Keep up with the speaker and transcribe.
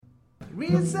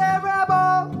Reset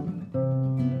Rebel.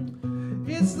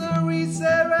 It's the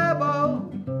Reset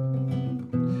Rebel.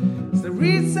 It's the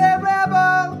Reset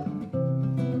Rebel.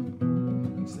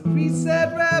 It's the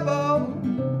Reset Rebel.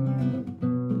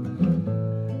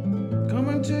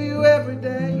 Coming to you every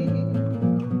day.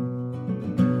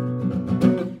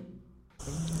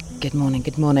 Good morning,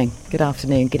 good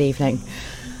afternoon, good evening.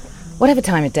 Whatever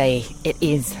time of day it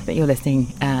is that you're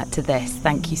listening to this,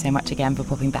 thank you so much again for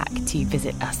popping back to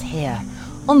visit us here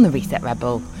on the Reset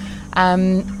Rebel.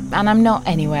 And I'm not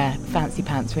anywhere fancy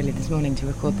pants really this morning to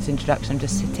record this introduction. I'm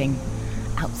just sitting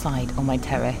outside on my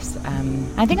terrace.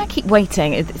 I think I keep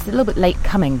waiting. It's a little bit late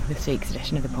coming, this week's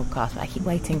edition of the podcast, but I keep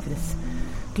waiting for this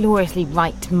gloriously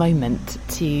right moment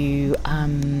to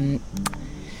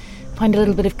find a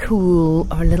little bit of cool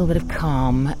or a little bit of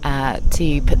calm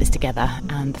to put this together.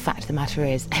 And the fact of the matter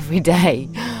is, every day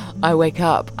I wake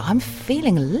up, I'm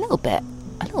feeling a little bit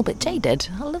jaded,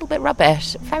 a little bit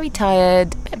rubbish, very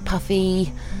tired, a bit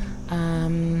puffy.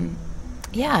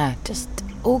 Just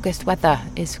August weather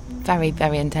is very,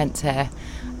 very intense here.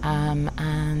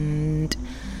 And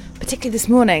particularly this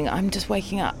morning, I'm just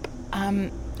waking up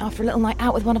after a little night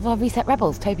out with one of our Reset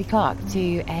Rebels, Toby Clark,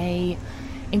 to a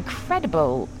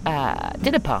incredible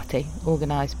dinner party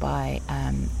organised by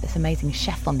this amazing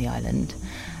chef on the island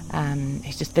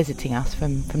who's just visiting us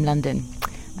from London,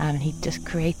 and he just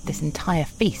created this entire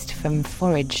feast from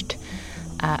foraged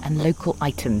and local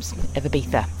items of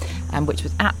Ibiza, which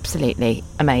was absolutely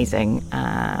amazing,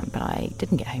 but I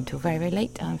didn't get home till very, very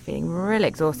late. I'm feeling really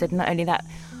exhausted. Not only that,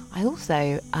 I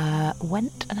also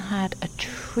went and had a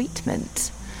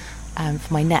treatment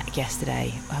for my neck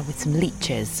yesterday with some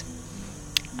leeches.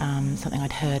 Something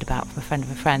I'd heard about from a friend of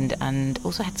a friend, and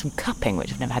also had some cupping,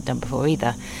 which I've never had done before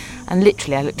either. And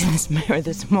literally I looked in this mirror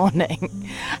this morning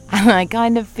and I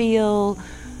kind of feel,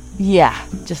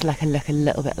 just like I look a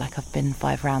little bit like I've been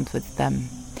 5 rounds with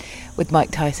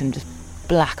Mike Tyson, just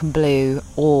black and blue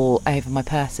all over my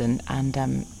person, and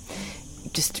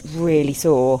just really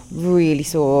sore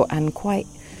and quite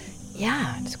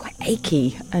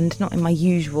achy and not in my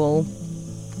usual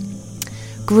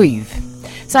groove.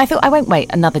 So I thought I won't wait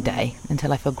another day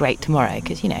until I feel great tomorrow,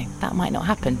 because, that might not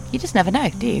happen. You just never know,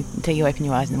 do you? Until you open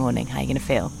your eyes in the morning, how you're going to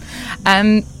feel.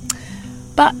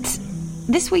 But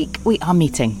this week we are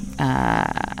meeting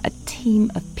a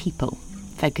team of people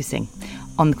focusing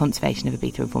on the conservation of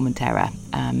Ibiza and Formentera,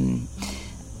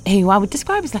 who I would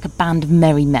describe as like a band of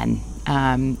merry men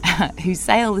who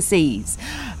sail the seas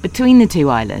between the two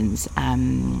islands,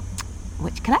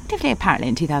 which collectively apparently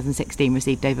in 2016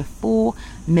 received over 4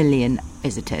 million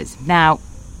visitors. Now,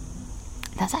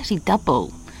 that's actually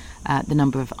double the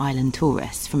number of island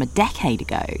tourists from a decade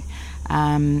ago.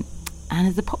 And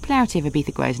as the popularity of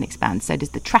Ibiza grows and expands, so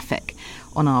does the traffic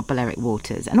on our Balearic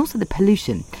waters, and also the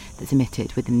pollution that's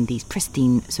emitted within these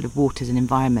pristine sort of waters and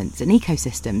environments and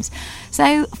ecosystems.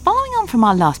 So, following on from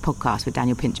our last podcast with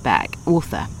Daniel Pinchbeck,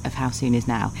 author of How Soon Is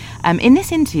Now, in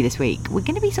this interview this week, we're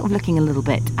going to be sort of looking a little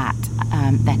bit at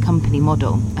their company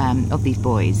model of these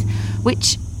boys,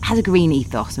 which has a green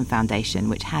ethos and foundation,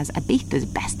 which has Ibiza's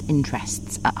best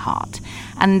interests at heart.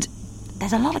 And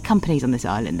there's a lot of companies on this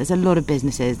island, there's a lot of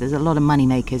businesses, there's a lot of money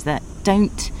makers that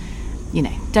don't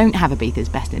have Ibiza's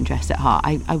best interests at heart.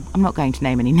 I'm not going to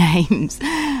name any names,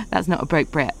 that's not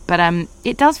appropriate, but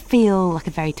it does feel like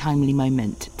a very timely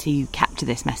moment to capture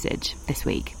this message this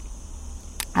week.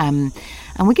 And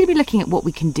we're going to be looking at what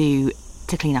we can do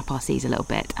to clean up our seas a little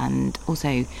bit, and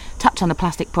also touch on the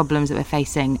plastic problems that we're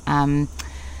facing,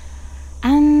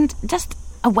 and just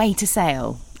a way to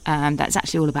sail. That's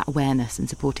actually all about awareness and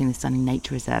supporting the stunning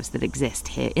nature reserves that exist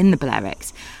here in the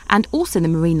Balearics, and also the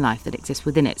marine life that exists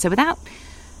within it. So without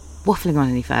waffling on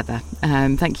any further,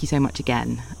 thank you so much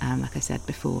again, like I said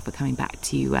before, for coming back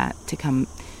to come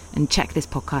and check this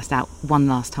podcast out one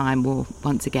last time, or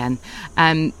once again.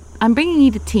 I'm bringing you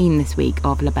the team this week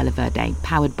of LaBella Verde,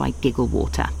 powered by Giggle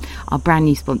Water, our brand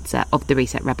new sponsor of the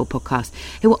Reset Rebel podcast,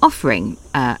 who are offering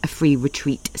a free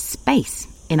retreat space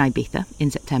in Ibiza in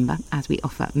September, as we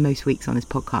offer most weeks on this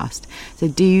podcast. So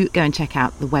do go and check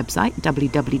out the website,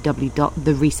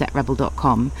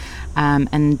 www.theresetrebel.com,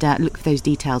 and look for those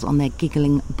details on their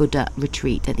Giggling Buddha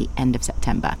retreat at the end of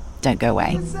September. Don't go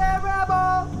away. Reset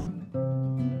Rebel.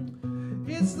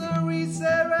 It's the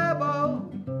Reset Rebel.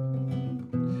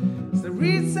 It's the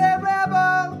Reset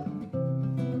Rebel.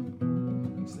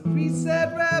 It's the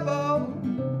Reset Rebel.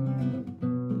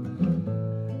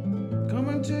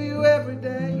 Coming to you every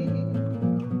day.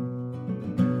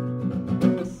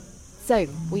 So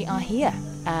we are here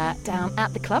down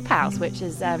at the clubhouse, which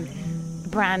has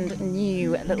brand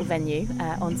new little venue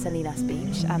on Salinas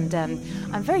Beach, and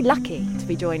I'm very lucky to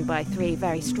be joined by three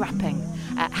very strapping,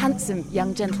 handsome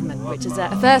young gentlemen, which is a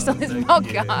first on this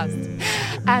podcast.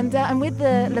 And I'm with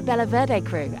the LaBella Verde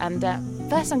crew, and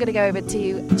first I'm going to go over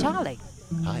to Charlie.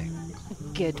 Hi.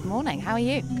 Good morning, how are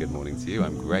you? Good morning to you.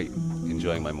 I'm great.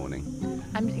 Enjoying my morning.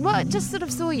 Well, I just sort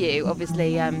of saw you,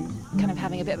 obviously, kind of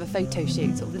having a bit of a photo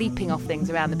shoot, sort of leaping off things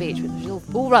around the beach, which was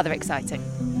all rather exciting.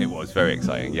 It was very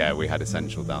exciting. Yeah, we had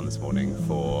Essential down this morning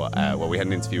for, we had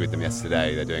an interview with them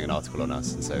yesterday. They're doing an article on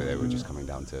us, and so they were just coming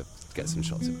down to get some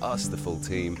shots of us, the full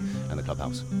team, and the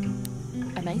clubhouse.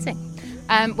 Amazing.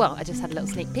 Well, I just had a little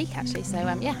sneak peek, actually, so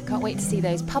yeah, can't wait to see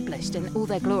those published in all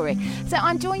their glory. So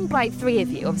I'm joined by three of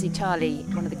you, obviously Charlie,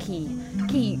 one of the key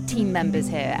team members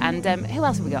here, and who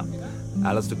else have we got?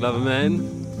 Alistair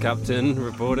Gloverman, captain,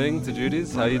 reporting to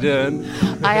duties. How you doing?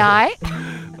 Aye.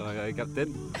 Aye,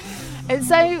 captain. It's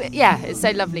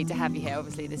so lovely to have you here.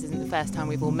 Obviously, this isn't the first time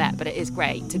we've all met, but it is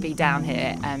great to be down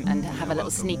here and have a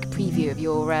little sneak preview of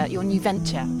your new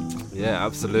venture. Yeah,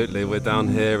 absolutely. We're down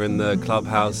here in the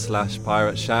clubhouse /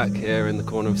 pirate shack here in the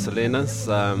corner of Salinas,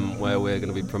 where we're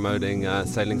going to be promoting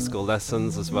sailing school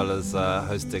lessons as well as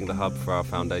hosting the hub for our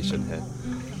foundation here.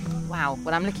 Wow,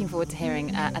 well, I'm looking forward to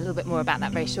hearing a little bit more about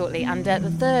that very shortly. And the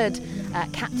third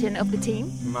captain of the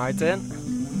team, Martin.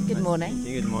 Good morning.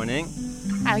 Good morning.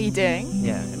 How are you doing?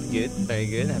 Yeah, good, very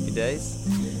good, happy days.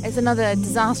 It's another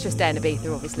disastrous day in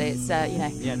Ibiza, obviously. It's,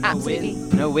 Yeah, no absolutely...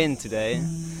 wind. No wind today.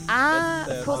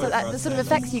 Of course, that sort of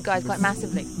affects you guys quite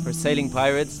massively. For sailing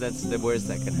pirates, that's the worst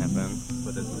that can happen.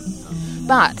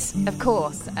 But, of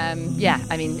course,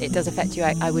 it does affect you,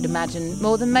 I would imagine,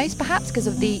 more than most, perhaps, because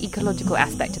of the ecological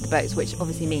aspect of the boats, which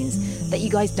obviously means that you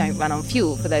guys don't run on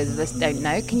fuel, for those of us who don't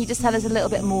know. Can you just tell us a little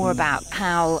bit more about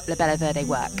how LaBella Verde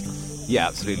work? Yeah,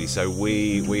 absolutely. So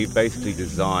we've basically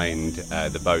designed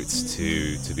the boats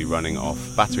to be running off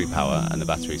battery power, and the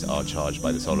batteries are charged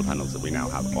by the solar panels that we now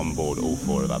have on board all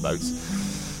four of our boats.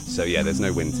 So yeah, there's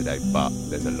no wind today, but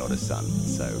there's a lot of sun,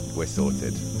 so we're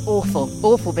sorted.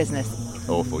 Awful business.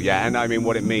 Awful, yeah, and I mean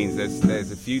what it means,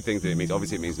 there's a few things that it means.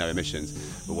 Obviously it means no emissions,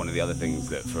 but one of the other things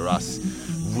that for us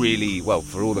really, well,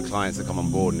 for all the clients that come on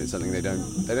board, and it's something they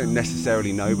don't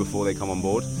necessarily know before they come on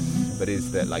board, but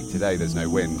is that like today there's no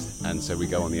wind, and so we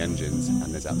go on the engines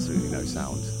and there's absolutely no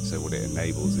sound. So what it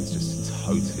enables is just to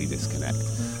totally disconnect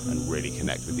and really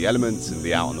connect with the elements and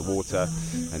be out on the water.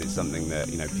 And it's something that,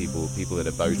 you know, people that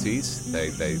are boaties,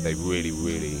 they really,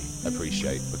 really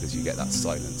appreciate, because you get that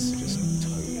silence, just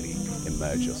totally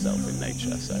immerse yourself in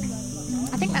nature. So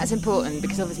I think that's important,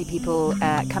 because obviously people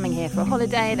coming here for a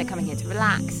holiday, they're coming here to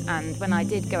relax. And when I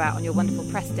did go out on your wonderful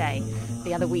press day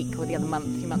the other week or the other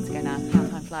month, a few months ago now, how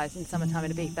time flies in summertime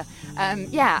in Ibiza,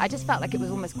 I just felt like it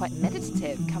was almost quite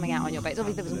meditative coming out on your boats.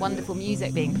 Obviously there was wonderful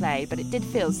music being played, but it did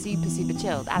feel super, super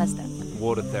chilled. Alistair?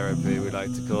 Water therapy, we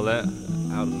like to call it,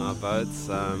 out on our boats.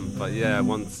 But yeah,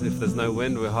 if there's no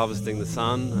wind, we're harvesting the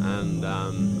sun, and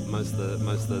most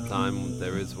of the time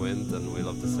there is wind, and we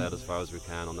love to sail as far as we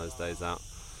can on those days out.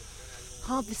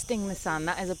 Harvesting the sun,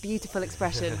 that is a beautiful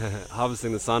expression.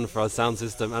 Harvesting the sun for our sound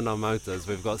system and our motors.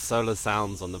 We've got solar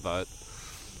sounds on the boat,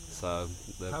 so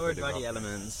they're Powered by the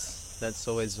elements, that's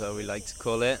always what we like to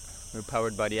call it. We're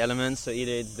powered by the elements, so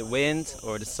either it's the wind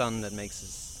or the sun that makes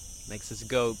us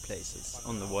go places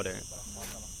on the water.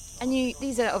 And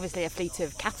these are obviously a fleet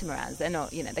of catamarans. They're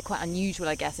not, they're quite unusual,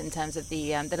 I guess, in terms of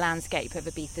the landscape of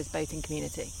Ibiza's boating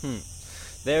community.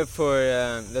 They're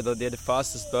they're the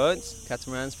fastest boats,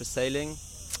 catamarans for sailing,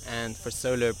 and for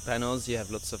solar panels you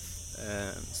have lots of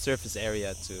surface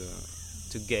area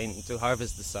to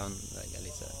harvest the sun, like Ali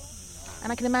said.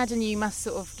 And I can imagine you must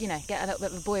sort of, get a little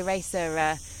bit of a boy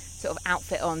racer sort of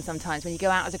outfit on sometimes when you go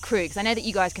out as a crew, because I know that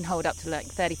you guys can hold up to like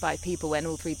 35 people when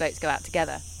all three boats go out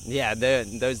together. Yeah,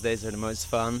 those days are the most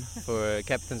fun for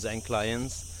captains and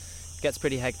clients. It gets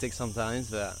pretty hectic sometimes,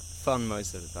 but fun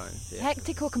most of the time. Yeah.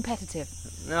 Hectic or competitive?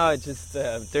 No, it's just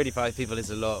 35 people is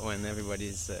a lot when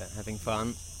everybody's having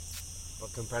fun.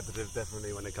 But competitive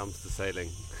definitely when it comes to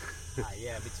sailing.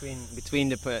 Yeah, between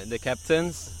the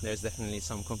captains, there's definitely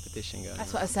some competition going on.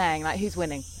 That's what I was saying, like who's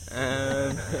winning?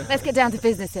 Let's get down to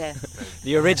business here.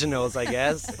 The originals, I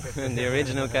guess. The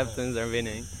original captains are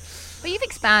winning. But you've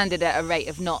expanded at a rate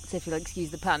of knots, if you'll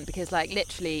excuse the pun, because like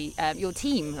literally your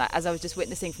team, like as I was just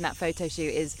witnessing from that photo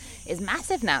shoot, is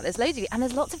massive now. There's loads of you, and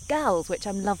there's lots of girls, which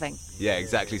I'm loving. yeah,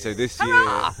 exactly. So this year,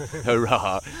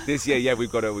 hurrah! This year, yeah,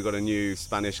 we've got a new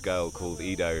Spanish girl called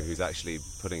Ido, who's actually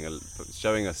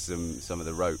showing us some of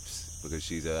the ropes, because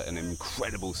she's an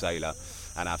incredible sailor.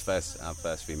 And our first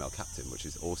female captain, which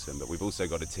is awesome. But we've also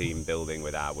got a team building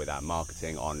with our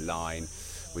marketing online.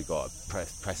 we got a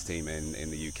press team in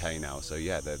the UK now. So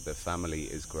yeah, the family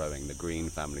is growing. The green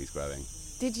family is growing.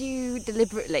 Did you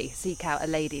deliberately seek out a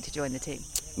lady to join the team?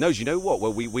 No, do you know what?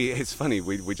 Well, we it's funny.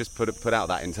 We just put out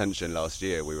that intention last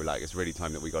year. We were like, it's really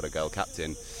time that we got a girl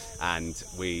captain, and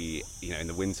we, in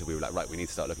the winter we were like, right, we need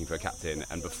to start looking for a captain.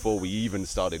 And before we even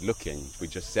started looking, we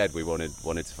just said we wanted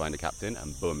to find a captain,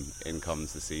 and boom, in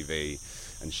comes the CV.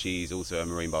 And she's also a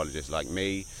marine biologist like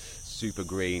me, super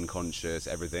green conscious,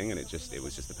 everything, and it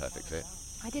was just the perfect fit.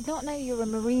 I did not know you were a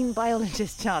marine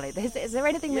biologist, Charlie. Is there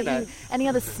anything any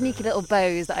other sneaky little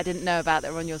bows that I didn't know about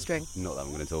that were on your string? Not that I'm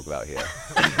going to talk about here.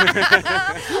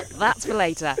 That's for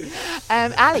later.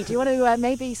 Ali, do you want to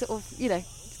maybe sort of,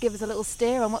 give us a little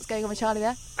steer on what's going on with Charlie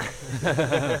there?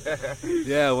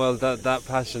 Yeah, well, that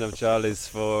passion of Charlie's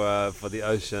for the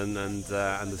ocean and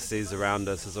the seas around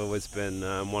us has always been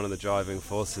one of the driving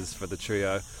forces for the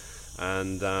trio.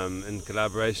 And in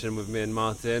collaboration with me and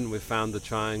Martin, we've found the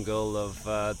triangle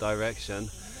of direction,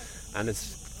 and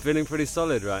it's feeling pretty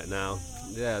solid right now.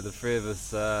 Yeah, the three of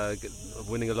us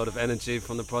winning a lot of energy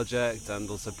from the project and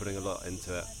also putting a lot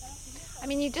into it. I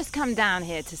mean, you've just come down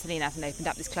here to Salinas and opened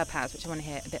up this clubhouse, which I want to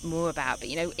hear a bit more about. But,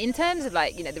 in terms of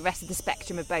the rest of the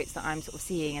spectrum of boats that I'm sort of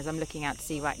seeing as I'm looking out to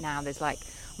sea right now, there's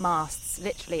masts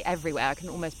literally everywhere. I can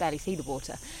almost barely see the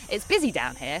water. It's busy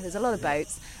down here. There's a lot of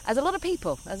boats. There's a lot of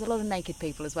people. There's a lot of naked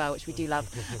people as well, which we do love.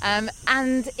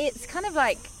 And it's kind of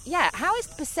how is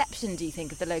the perception, do you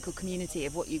think, of the local community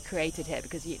of what you created here?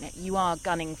 Because you are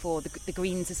gunning for the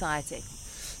Green Society.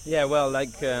 Yeah, well,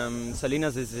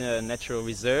 Salinas is a natural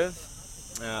reserve.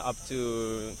 Up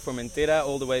to Formentera,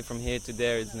 all the way from here to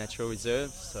there is natural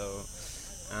reserve. So,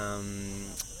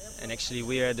 and actually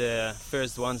we are the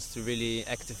first ones to really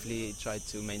actively try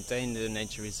to maintain the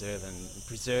nature reserve and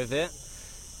preserve it.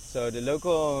 So the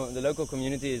local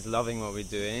community is loving what we're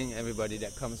doing. Everybody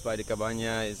that comes by the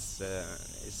cabana is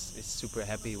super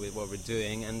happy with what we're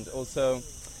doing, and also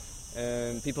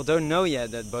people don't know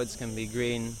yet that boats can be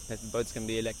green, that boats can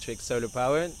be electric, solar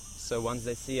powered. So once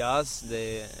they see us,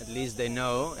 at least they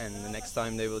know, and the next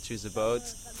time they will choose a boat,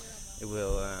 it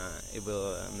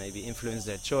will maybe influence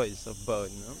their choice of boat.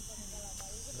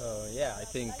 So yeah, I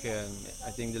think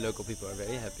the local people are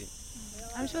very happy.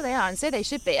 I'm sure they are, and so they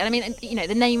should be. And I mean,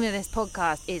 the name of this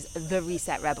podcast is The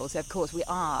Reset Rebel, so of course we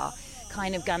are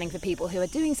kind of gunning for people who are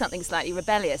doing something slightly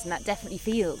rebellious, and that definitely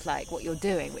feels like what you're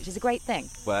doing, which is a great thing.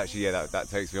 Well, actually, yeah, that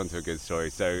takes me on to a good story.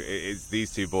 So it's these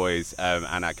two boys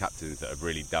and our captains that have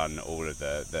really done all of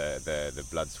the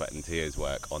blood, sweat and tears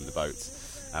work on the boats.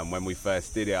 And when we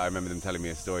first did it, I remember them telling me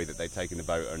a story that they'd taken the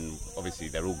boat, and obviously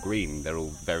they're all green, they're all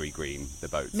very green, the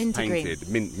boats, minty painted,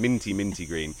 minty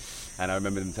green. And I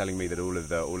remember them telling me that all of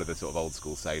the sort of old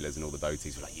school sailors and all the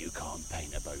boaties were like, you can't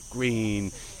paint a boat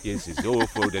green, this is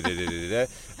awful, da, da, da, da, da.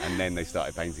 And then they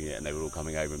started painting it, and they were all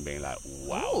coming over and being like,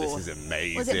 wow, ooh, this is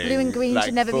amazing. Was it blue and green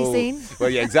should never be seen? Well,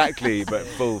 yeah, exactly, but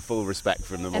full respect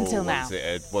from them until all now.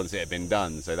 Once it had been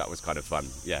done. So that was kind of fun,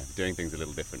 yeah, doing things a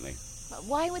little differently.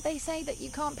 Why would they say that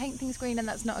you can't paint things green and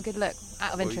that's not a good look,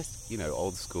 out of interest?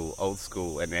 Old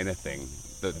school and anything.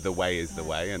 The way is the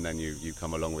way, and then you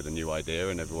come along with a new idea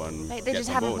and everyone They gets just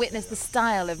on haven't board. witnessed the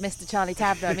style of Mr. Charlie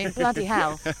Tabner. I mean, bloody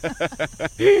hell.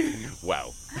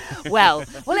 Well,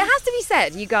 it has to be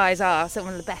said, you guys are some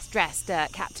of the best dressed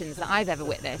captains that I've ever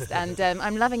witnessed, and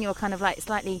I'm loving your kind of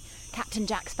slightly Captain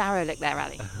Jack Sparrow look there,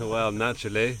 Ali. Well,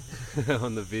 naturally,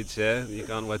 on the beach here, you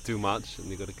can't wear too much, and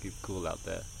you've got to keep cool out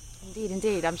there.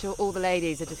 Indeed. I'm sure all the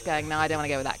ladies are just going, no, I don't want to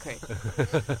go with that crew.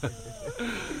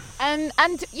 And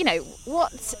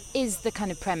what is the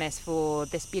kind of premise for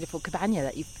this beautiful cabana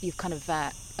that you've kind of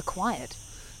acquired?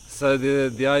 So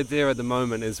the idea at the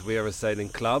moment is we are a sailing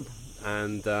club,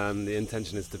 and the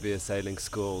intention is to be a sailing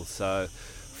school. So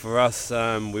for us,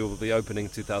 we will be opening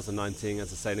 2019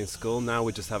 as a sailing school. Now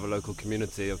we just have a local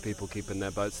community of people keeping their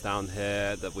boats down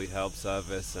here that we help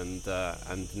service, and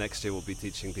next year we'll be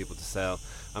teaching people to sail.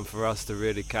 And for us to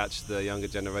really catch the younger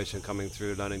generation coming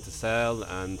through learning to sail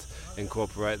and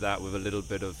incorporate that with a little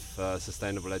bit of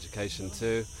sustainable education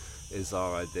too is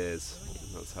our ideas.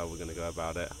 That's how we're going to go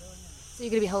about it. So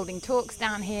you're going to be holding talks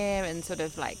down here and sort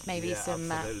of maybe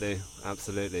some...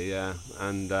 Absolutely, yeah.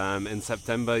 And in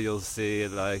September you'll see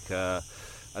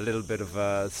a little bit of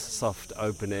a soft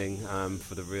opening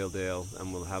for the real deal,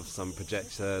 and we'll have some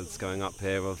projectors going up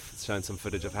here of showing some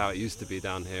footage of how it used to be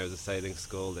down here as a sailing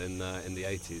school in the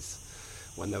 80s,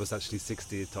 when there was actually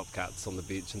 60 top cats on the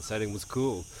beach and sailing was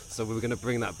cool. So we were going to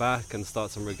bring that back and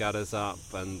start some regattas up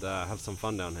and have some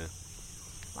fun down here.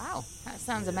 Wow, that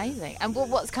sounds amazing. And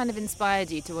what's kind of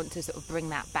inspired you to want to sort of bring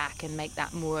that back and make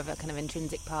that more of a kind of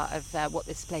intrinsic part of what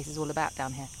this place is all about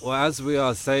down here? Well, as we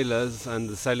are sailors and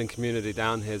the sailing community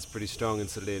down here is pretty strong in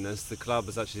Salinas, the club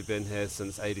has actually been here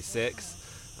since '86,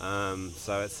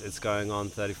 so it's going on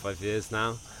 35 years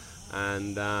now.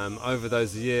 And over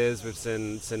those years we've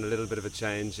seen a little bit of a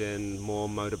change in more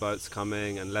motorboats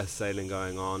coming and less sailing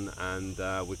going on, and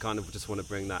we kind of just want to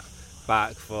bring that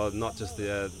back for not just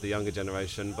the younger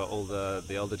generation, but all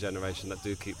the older generation that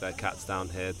do keep their cats down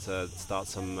here, to start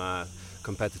some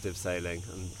competitive sailing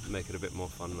and make it a bit more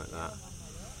fun like that.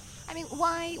 I mean,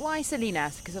 why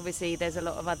Salinas? Because obviously there's a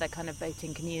lot of other kind of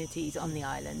boating communities on the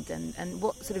island, and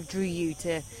what sort of drew you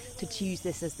to choose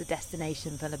this as the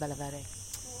destination for LaBella Verde?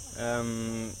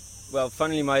 Well,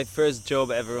 funnily, my first job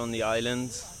ever on the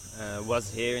island was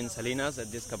here in Salinas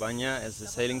at this cabana as a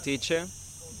sailing teacher.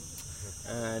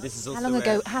 This is also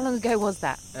How long ago was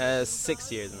that?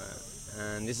 6 years now.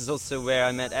 And this is also where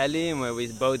I met Ellie, and where we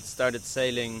both started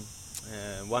sailing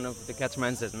one of the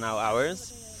catamarans that's now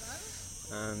ours.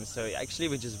 So actually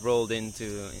we just rolled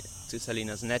into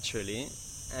Salinas naturally.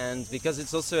 And because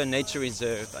it's also a nature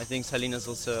reserve, I think Salinas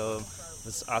also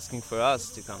was asking for us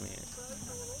to come here.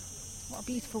 What a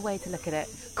beautiful way to look at it.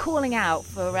 Calling out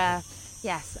for,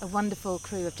 yes, a wonderful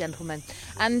crew of gentlemen.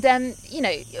 And,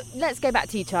 let's go back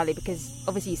to you, Charlie, because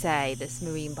obviously you say this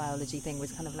marine biology thing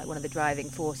was kind of like one of the driving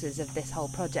forces of this whole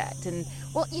project. And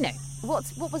what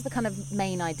was the kind of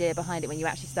main idea behind it when you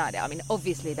actually started it? I mean,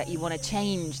 obviously that you want to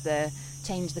change the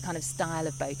kind of style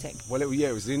of boating. Well, it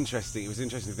was interesting. It was an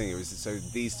interesting thing. So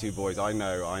these two boys, I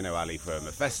know Ali from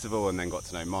a festival, and then got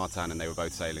to know Martin, and they were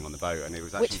both sailing on the boat. And it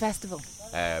was actually, which festival?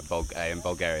 In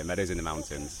Bulgaria, Meadows in the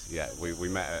mountains. Yeah, we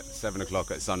met at 7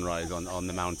 o'clock at sunrise on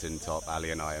the mountain top, Ali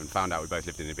and I, and found out we both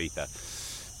lived in Ibiza.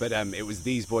 But it was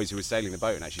these boys who were sailing the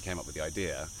boat and actually came up with the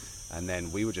idea. And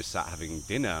then we were just sat having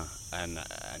dinner and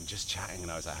just chatting, and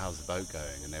I was like, how's the boat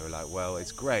going? And they were like, well,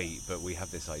 it's great, but we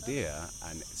have this idea.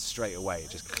 And straight away it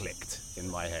just clicked in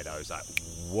my head. I was like,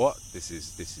 what? This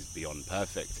is beyond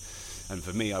perfect. And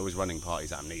for me, I was running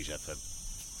parties at Amnesia for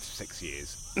 6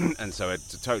 years, and so it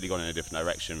totally gone in a different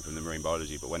direction from the marine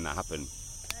biology. But when that happened,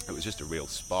 it was just a real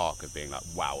spark of being like,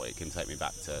 wow, it can take me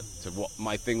back to what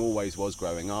my thing always was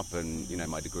growing up, and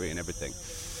my degree and everything.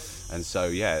 And so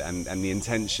and the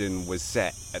intention was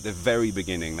set at the very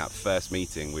beginning. That first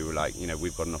meeting, we were like,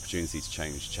 we've got an opportunity to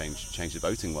change the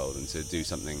boating world and to do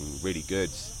something really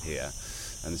good here.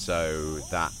 And so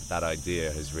that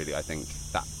idea has really, I think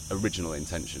that original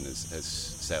intention has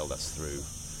sailed us through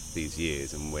these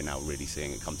years, and we're now really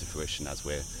seeing it come to fruition as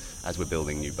we're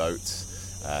building new boats.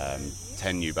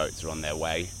 10 new boats are on their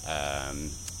way,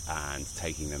 and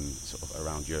taking them sort of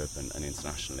around Europe and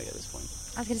internationally at this point.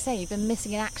 I was going to say, you've been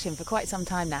missing in action for quite some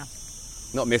time now.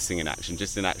 Not missing in action,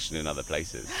 just in action in other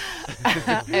places.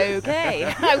 Okay,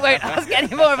 I won't ask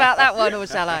any more about that one, or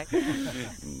shall I?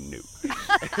 No.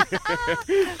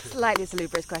 Slightly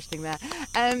salubrious questioning there.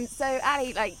 So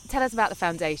Ali, tell us about the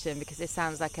foundation, because this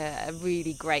sounds like a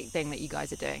really great thing that you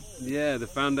guys are doing. Yeah, the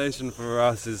foundation for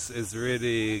us is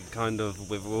really kind of,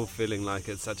 we're all feeling like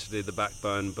it's actually the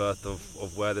backbone birth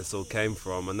of where this all came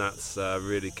from, and that's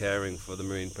really caring for the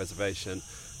marine preservation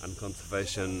and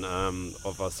conservation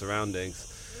of our surroundings.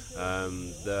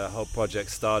 The whole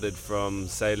project started from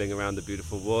sailing around the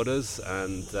beautiful waters,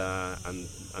 and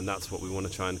that's what we want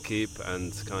to try and keep,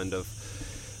 and kind of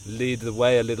lead the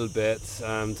way a little bit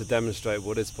to demonstrate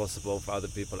what is possible for other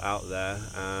people out there.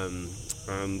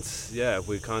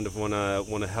 We kind of want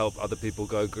to help other people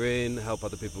go green, help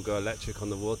other people go electric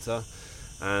on the water,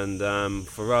 and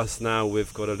for us now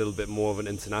we've got a little bit more of an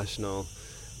international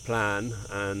plan,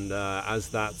 and as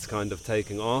that's kind of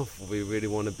taking off, we really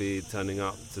want to be turning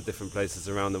up to different places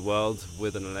around the world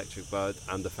with an electric boat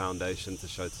and the foundation to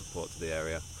show support to the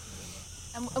area.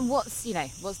 And what's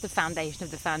the foundation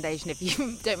of the foundation, if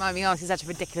you don't mind me asking such a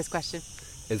ridiculous question?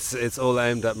 It's all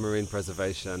aimed at marine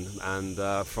preservation, and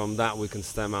from that we can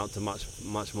stem out to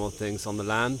much more things on the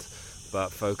land, but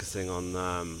focusing on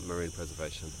marine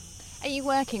preservation. Are you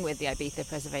working with the Ibiza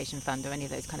Preservation Fund or any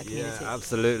of those kind of communities? Yeah,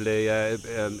 absolutely.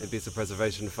 Ibiza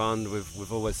Preservation Fund,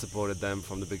 we've always supported them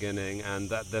from the beginning, and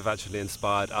that they've actually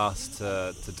inspired us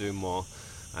to do more.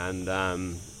 And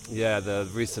the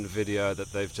recent video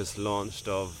that they've just launched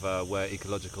of Wear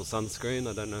Ecological Sunscreen,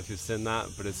 I don't know if you've seen that,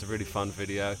 but it's a really fun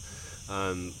video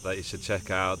that you should check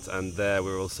out, and there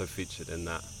we're also featured in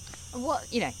that.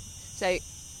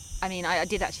 I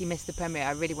did actually miss the premiere.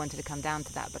 I really wanted to come down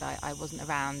to that, but I wasn't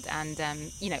around. And,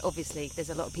 obviously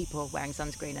there's a lot of people wearing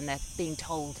sunscreen and they're being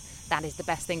told that is the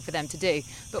best thing for them to do.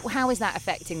 But how is that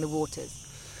affecting the waters?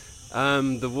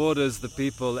 The waters, the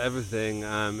people, everything.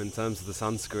 In terms of the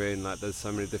sunscreen, like there's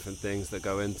so many different things that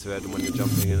go into it, and when you're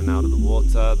jumping in and out of the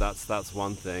water, that's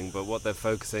one thing. But what they're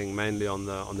focusing mainly on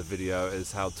the video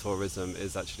is how tourism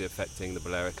is actually affecting the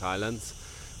Balearic Islands,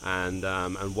 and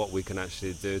what we can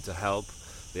actually do to help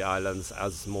the islands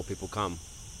as more people come.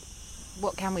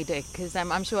 What can we do? Because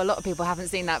I'm sure a lot of people haven't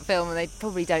seen that film, and they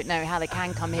probably don't know how they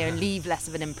can come here and leave less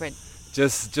of an imprint.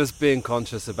 Just being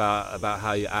conscious about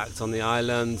how you act on the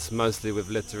islands, mostly with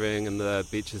littering and the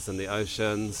beaches and the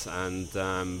oceans, and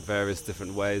various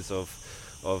different ways of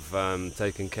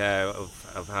taking care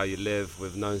of how you live,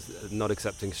 with not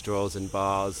accepting straws in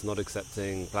bars, not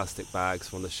accepting plastic bags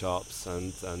from the shops,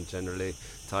 and generally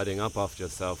tidying up after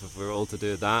yourself. If we were all to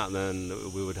do that, then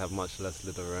we would have much less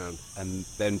litter around. And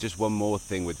then just one more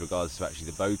thing with regards to actually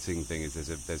the boating thing is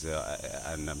there's a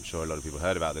and I'm sure a lot of people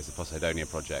heard about this, the Poseidonia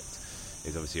project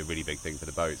is obviously a really big thing for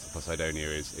the boats. The Poseidonia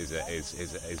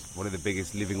is one of the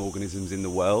biggest living organisms in the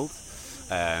world,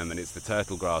 and it's the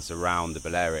turtle grass around the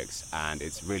Balearics, and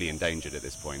it's really endangered at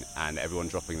this point, and everyone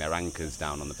dropping their anchors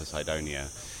down on the Poseidonia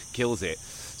kills it.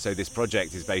 So this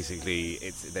project is basically,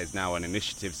 there's now an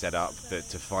initiative set up to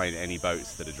find any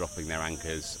boats that are dropping their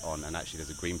anchors on, and actually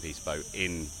there's a Greenpeace boat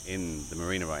in the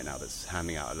marina right now that's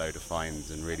handing out a load of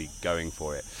fines and really going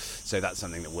for it. So that's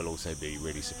something that we'll also be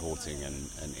really supporting and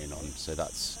in on. So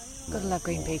that's... Gotta love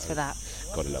Greenpeace for that.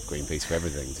 Gotta love Greenpeace for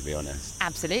everything, to be honest.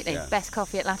 Absolutely. Yeah. Best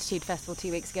coffee at Latitude Festival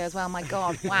 2 weeks ago as well. My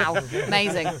God, wow,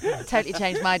 amazing. Totally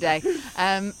changed my day.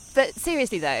 But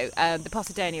seriously though, the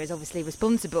Poseidonia is obviously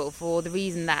responsible for the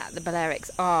reason that the Balearics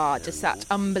are just such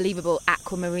unbelievable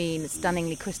aquamarine,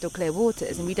 stunningly crystal clear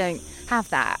waters, and we don't have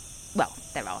that. Well,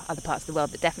 there are other parts of the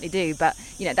world that definitely do, but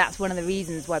you know, that's one of the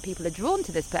reasons why people are drawn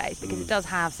to this place, because it does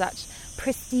have such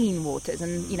pristine waters,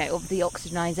 and you know, of the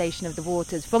oxygenisation of the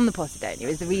waters from the Poseidonia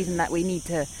is the reason that we need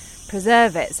to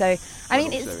preserve it. So I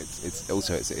mean,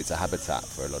 it's a habitat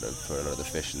for a lot of the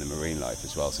fish and the marine life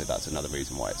as well. So that's another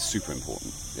reason why it's super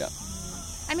important. Yeah.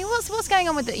 I mean, what's going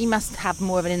on with it? You must have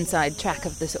more of an inside track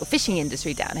of the sort of fishing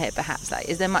industry down here, perhaps. Like,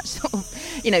 is there much sort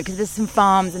of, you know, because there's some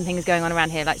farms and things going on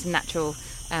around here, like some natural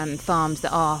farms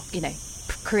that are, you know,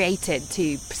 created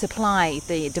to supply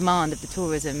the demand of the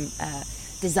tourism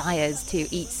desires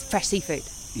to eat fresh seafood.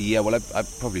 Yeah, well, I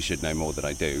probably should know more than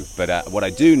I do, but what I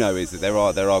do know is that there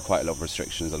are quite a lot of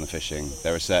restrictions on the fishing.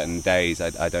 There are certain days,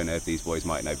 I don't know if these boys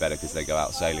might know better because they go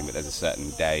out sailing, but there's a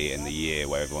certain day in the year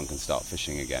where everyone can start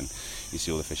fishing again. You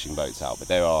see all the fishing boats out, but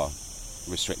there are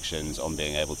restrictions on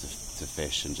being able to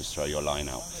fish and just throw your line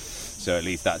out. So at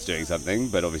least that's doing something,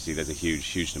 but obviously there's a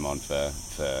huge demand for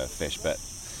fish. But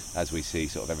as we see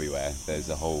sort of everywhere, there's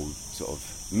a whole sort of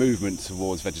movement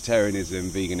towards vegetarianism,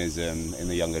 veganism in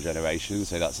the younger generation.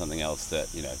 So that's something else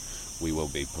that, you know, we will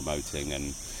be promoting,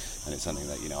 and it's something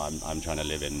that, you know, I'm trying to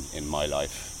live in my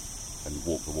life and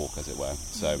walk the walk, as it were.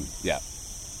 So yeah.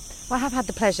 Well, I have had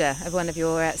the pleasure of one of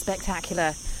your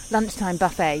spectacular lunchtime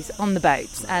buffets on the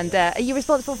boats, and are you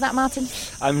responsible for that, Martin?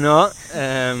 I'm not.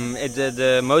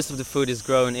 Most of the food is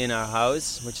grown in our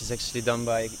house, which is actually done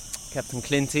by Captain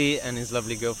Clinty and his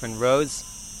lovely girlfriend Rose.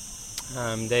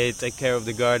 They take care of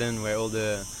the garden where all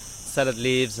the salad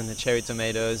leaves and the cherry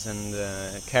tomatoes and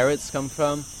carrots come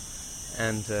from,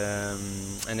 and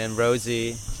then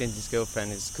Rosie, Clinty's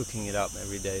girlfriend, is cooking it up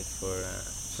every day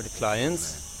for the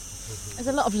clients. There's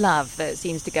a lot of love that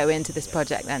seems to go into this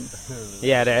project then.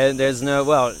 Yeah, there's no,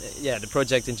 the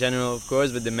project in general, of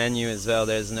course, but the menu as well.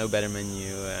 There's no better menu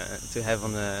to have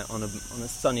on a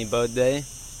sunny boat day.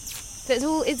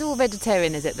 So it's all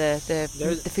vegetarian, is it?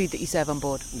 The food that you serve on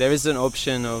board. There is an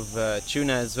option of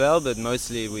tuna as well, but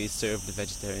mostly we serve the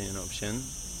vegetarian option.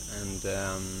 And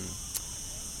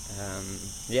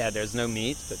there's no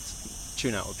meat, but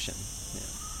tuna option.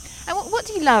 And what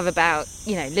do you love about,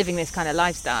 you know, living this kind of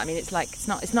lifestyle? I mean, it's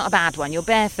not a bad one. You're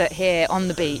barefoot here on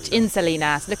the beach in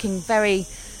Salinas, looking very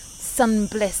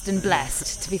sun-blissed and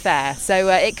blessed, to be fair. So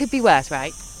it could be worse,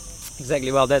 right?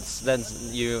 Exactly. Well, that's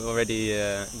you already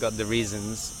got the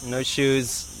reasons. No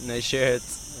shoes, no shirt.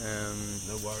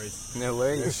 No worries. No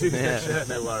worries. No shoes, no shirt,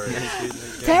 no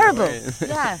worries. Terrible.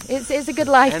 Yeah, it's a good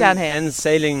life down here. And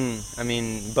sailing, I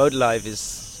mean, boat life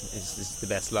is the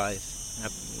best life,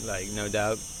 like no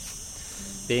doubt.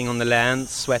 Being on the land,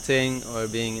 sweating, or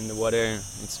being in the water,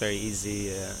 it's very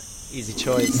easy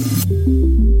choice.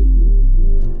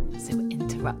 So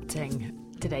interrupting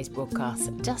today's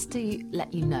broadcast, just to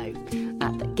let you know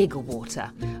that Giggle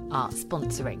Water are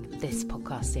sponsoring this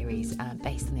podcast series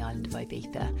based on the island of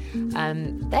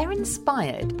Ibiza. They're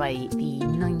inspired by the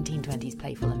 1920s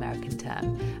playful American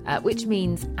term, which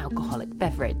means alcoholic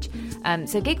beverage.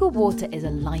 So Giggle Water is a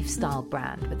lifestyle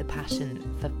brand with a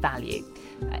passion for value,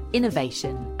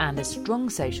 innovation and a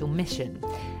strong social mission.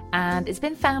 And it's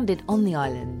been founded on the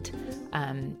island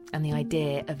and the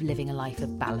idea of living a life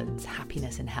of balance,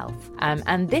 happiness and health.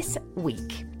 And this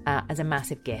week, as a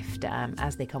massive gift,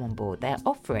 as they come on board, they're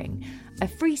offering a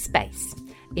free space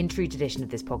in true tradition of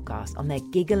this podcast on their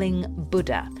Giggling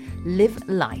Buddha Live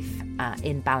Life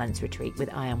in Balance retreat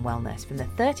with I Am Wellness from the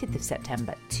 30th of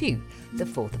September to the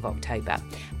 4th of October.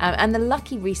 And the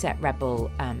lucky Reset Rebel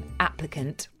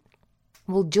applicant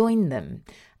will join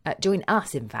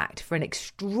us, in fact, for an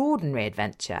extraordinary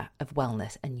adventure of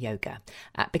wellness and yoga,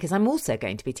 because I'm also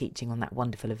going to be teaching on that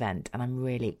wonderful event, and I'm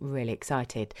really, really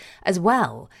excited, as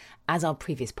well as our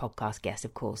previous podcast guest,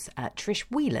 of course, Trish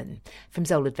Whelan from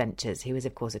Soul Adventures, who is,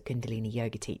 of course, a Kundalini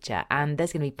yoga teacher, and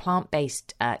there's going to be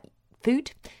plant-based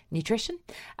food, nutrition,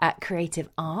 creative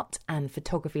art and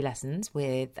photography lessons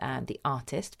with the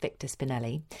artist Victor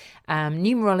Spinelli,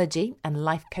 numerology and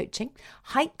life coaching,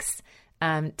 hikes,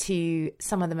 to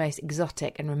some of the most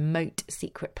exotic and remote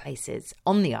secret places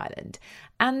on the island,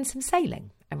 and some sailing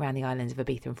around the islands of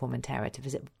Ibiza and Formentera to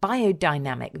visit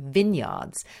biodynamic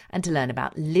vineyards and to learn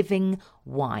about living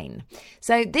wine.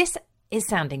 So this is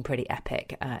sounding pretty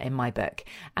epic in my book,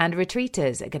 and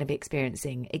retreaters are going to be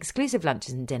experiencing exclusive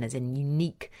lunches and dinners in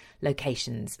unique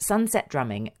locations, sunset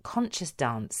drumming, conscious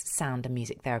dance, sound and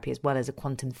music therapy, as well as a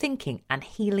quantum thinking and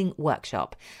healing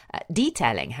workshop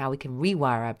detailing how we can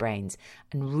rewire our brains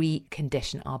and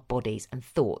recondition our bodies and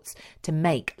thoughts to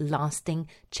make lasting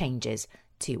changes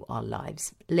to our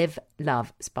lives. Live,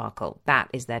 love, sparkle. That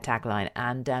is their tagline.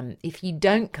 And if you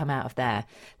don't come out of there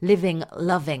living,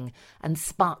 loving and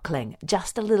sparkling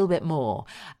just a little bit more,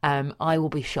 I will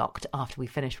be shocked after we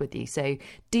finish with you. So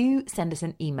do send us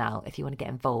an email if you want to get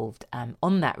involved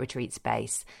on that retreat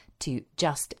space to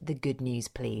Just the Good News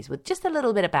Please, with just a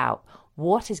little bit about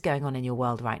what is going on in your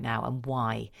world right now and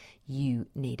why you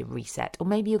need a reset. Or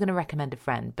maybe you're going to recommend a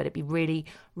friend, but it'd be really,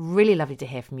 really lovely to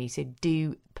hear from you. So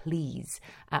do please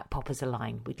pop us a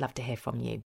line. We'd love to hear from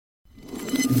you.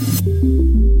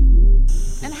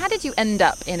 And how did you end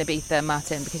up in Ibiza,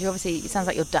 Martin? Because you obviously, it sounds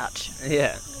like you're Dutch.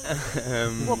 Yeah.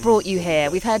 What brought you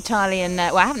here? We've heard Charlie and,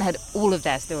 well, I haven't heard all of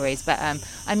their stories, but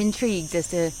I'm intrigued as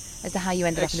to how you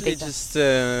ended up in Ibiza.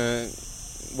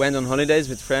 Just went on holidays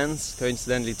with friends,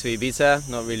 coincidentally to Ibiza,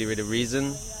 not really with a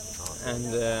reason,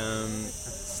 and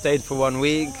stayed for 1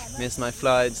 week, missed my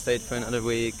flight, stayed for another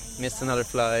week, missed another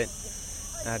flight.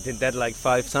 Did that like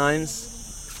 5 times,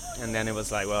 and then it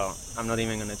was like, well, I'm not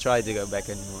even going to try to go back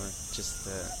anymore, just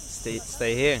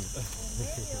stay here.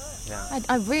 Yeah.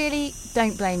 I really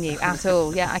don't blame you at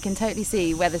all. Yeah, I can totally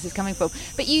see where this is coming from.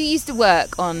 But you used to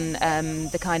work on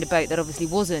the kind of boat that obviously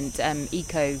wasn't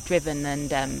eco-driven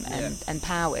and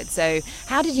powered. So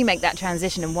how did you make that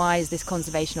transition, and why is this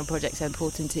conservational project so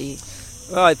important to you?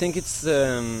 Well, I think it's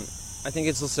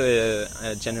also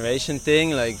a generation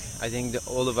thing. Like, I think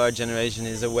all of our generation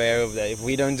is aware of that. If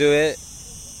we don't do it,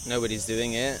 nobody's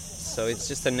doing it. So it's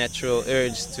just a natural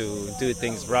urge to do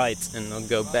things right and not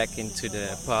go back into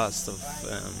the past of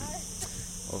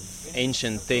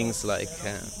ancient things like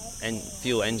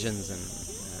fuel engines. And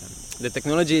the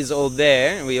technology is all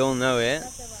there, we all know it.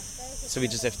 So we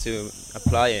just have to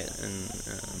apply it and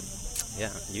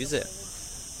use it.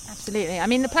 Absolutely. I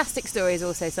mean, the plastic story is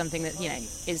also something that,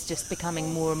 is just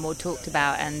becoming more and more talked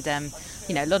about, and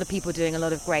a lot of people doing a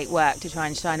lot of great work to try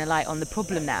and shine a light on the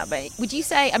problem now. But would you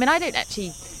say, I mean, I don't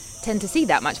actually tend to see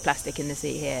that much plastic in the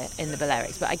sea here in the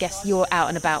Balearics, but I guess you're out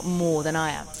and about more than I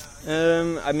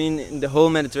am. I mean, in the whole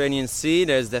Mediterranean Sea,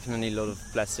 there's definitely a lot of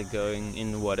plastic going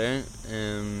in the water.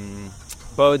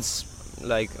 Boats,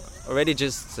 already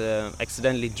just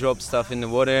accidentally drop stuff in the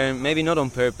water, maybe not on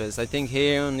purpose. I think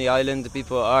here on the island, the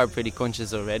people are pretty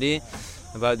conscious already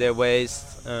about their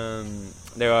waste.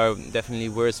 There are definitely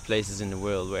worse places in the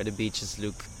world where the beaches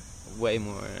look way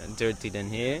more dirty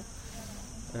than here.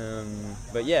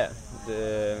 But yeah,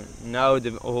 now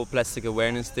the whole plastic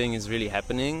awareness thing is really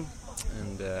happening,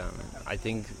 and I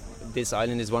think this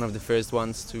island is one of the first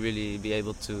ones to really be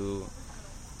able to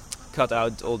cut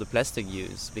out all the plastic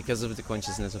use because of the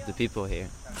consciousness of the people here.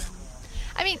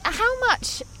 I mean, how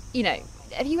much,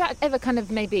 have you ever kind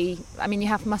of maybe, I mean,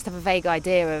 must have a vague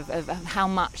idea of how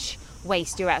much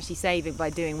waste you're actually saving by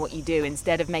doing what you do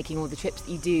instead of making all the trips that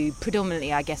you do,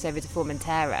 predominantly, I guess, over to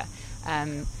Formentera.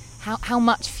 How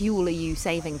much fuel are you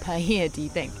saving per year, do you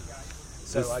think?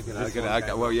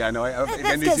 So well, yeah, no.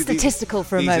 Let's get statistical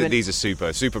for a moment. These are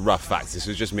super rough facts. This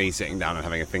was just me sitting down and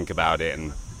having a think about it,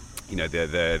 and you know,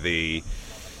 the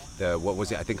what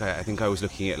was it? I think I was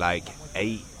looking at like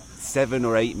 7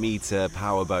 or 8 meter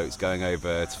power boats going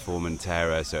over to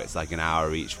Formentera, so it's like an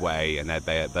hour each way, and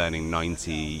they're burning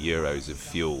 90 euros of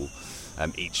fuel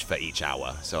each for each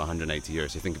hour, so 180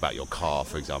 euros. So think about your car,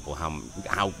 for example.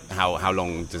 How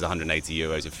long does 180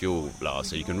 euros of fuel last?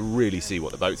 So you can really see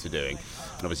what the boats are doing.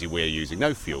 And obviously we're using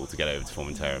no fuel to get over to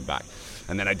Formentera and back.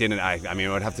 And then I mean,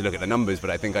 I'd have to look at the numbers, but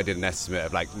I think I did an estimate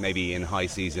of like maybe in high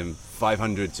season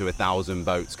 500 to 1,000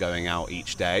 boats going out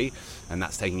each day, and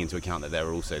that's taking into account that there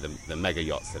are also the mega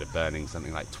yachts that are burning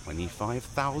something like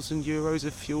 25,000 euros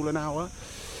of fuel an hour.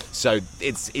 So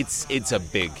it's a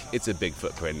big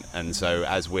footprint, and so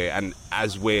as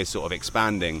we're sort of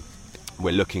expanding,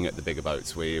 we're looking at the bigger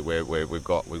boats. We've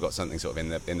got something sort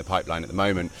of in the pipeline at the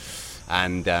moment.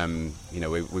 And you know,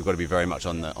 we've got to be very much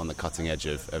on the cutting edge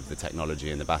of the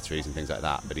technology and the batteries and things like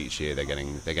that. But each year they're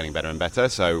getting better and better.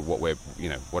 So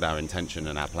what our intention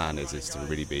and our plan is to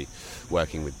really be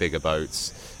working with bigger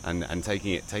boats and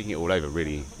taking it all over.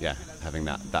 Really, yeah, having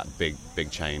that big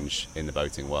change in the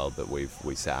boating world that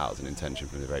we set out as an intention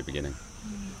from the very beginning.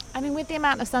 I mean, with the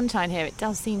amount of sunshine here, it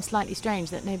does seem slightly strange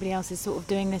that nobody else is sort of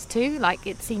doing this too. Like,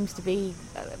 it seems to be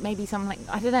maybe something like,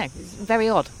 I don't know, it's very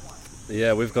odd.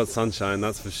 Yeah, we've got sunshine,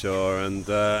 that's for sure, and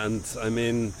I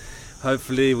mean,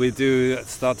 hopefully we do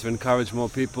start to encourage more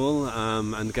people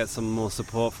and get some more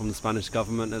support from the Spanish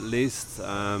government at least,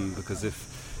 because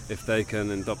if they can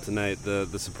indoctrinate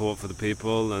the support for the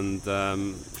people, and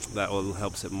that will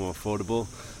helps it more affordable,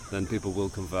 then people will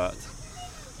convert.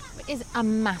 It is a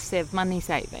massive money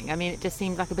saving. I mean, it just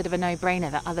seems like a bit of a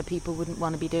no-brainer that other people wouldn't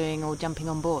want to be doing or jumping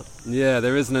on board. Yeah,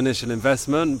 there is an initial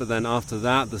investment, but then after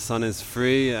that the sun is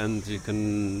free and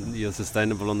you're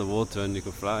sustainable on the water and you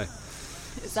can fly.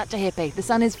 Such a hippie. The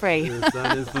sun is free. The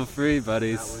sun is for free,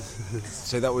 buddies.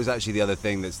 So that was actually the other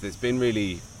thing that's been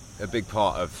really a big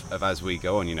part of as we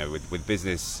go on, you know, with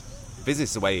business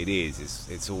the way it is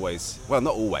it's always, well,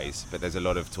 not always, but there's a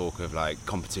lot of talk of like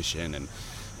competition and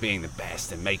being the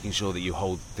best and making sure that you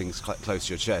hold things close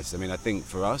to your chest. I mean, I think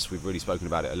for us, we've really spoken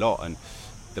about it a lot, and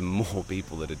the more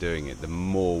people that are doing it, the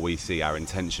more we see our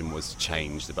intention was to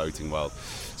change the boating world.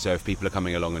 So if people are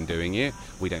coming along and doing it,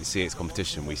 we don't see it as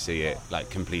competition. We see it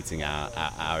like completing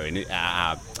our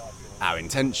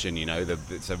intention, you know.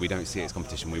 So we don't see it as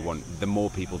competition. We want the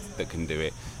more people that can do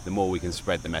it, the more we can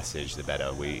spread the message, the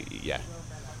better. Yeah.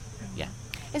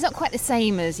 It's not quite the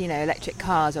same as, you know, electric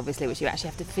cars, obviously, which you actually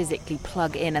have to physically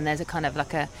plug in, and there's a kind of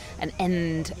like an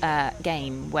end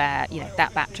game where, you know,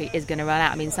 that battery is going to run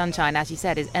out. I mean, sunshine, as you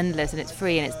said, is endless and it's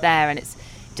free and it's there, and it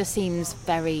just seems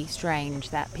very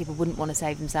strange that people wouldn't want to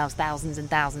save themselves thousands and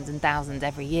thousands and thousands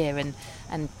every year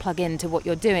and plug into what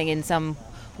you're doing in some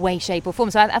way, shape or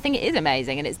form. So I think it is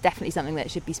amazing, and it's definitely something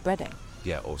that should be spreading.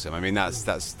 Yeah, awesome. I mean, that's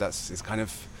it's kind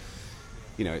of,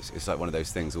 you know, it's like one of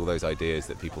those things, all those ideas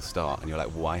that people start, and you're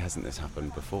like, why hasn't this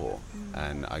happened before?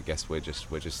 And I guess we're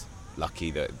just lucky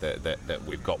that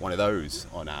we've got one of those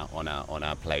on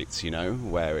our plates, you know,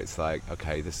 where it's like,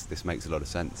 okay, this makes a lot of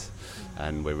sense,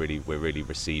 and we're really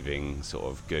receiving sort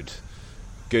of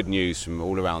good news from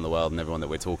all around the world and everyone that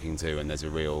we're talking to, and there's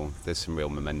some real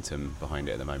momentum behind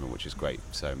it at the moment, which is great.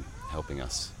 So helping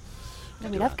us.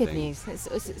 We love good news.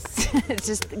 It's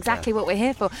just exactly what we're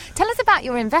here for. Tell us about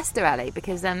your investor, Ali,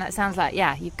 because that sounds like,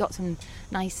 yeah, you've got some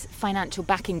nice financial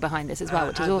backing behind this as well,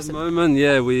 which is awesome. At the moment,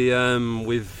 yeah,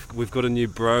 we've got a new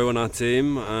bro on our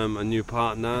team, a new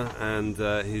partner, and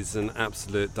he's an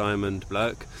absolute diamond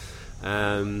bloke.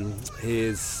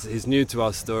 He's new to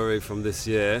our story from this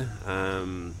year,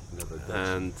 and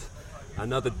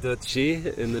another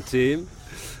Dutchie in the team.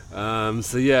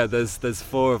 So yeah, there's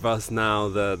 4 of us now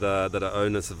that are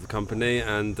owners of the company,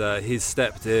 and he's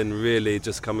stepped in really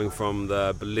just coming from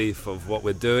the belief of what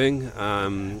we're doing.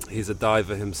 He's a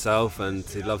diver himself, and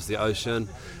he loves the ocean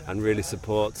and really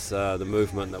supports the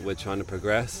movement that we're trying to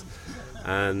progress.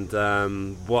 And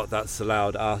what that's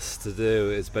allowed us to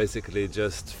do is basically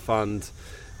just fund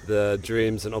the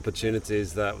dreams and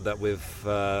opportunities that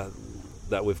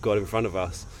we've got in front of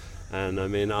us. And I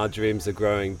mean, our dreams are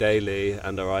growing daily,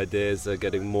 and our ideas are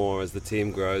getting more as the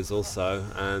team grows also.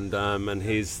 And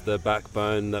he's the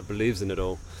backbone that believes in it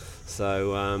all.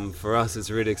 So for us, it's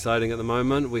really exciting at the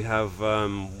moment. We have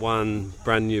one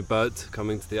brand new boat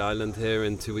coming to the island here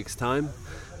in 2 weeks' time,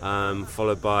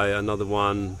 followed by another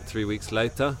one 3 weeks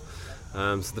later.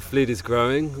 So the fleet is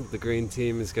growing, the green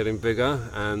team is getting bigger,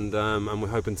 and we're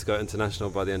hoping to go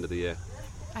international by the end of the year.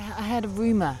 I heard a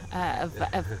rumour of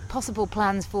possible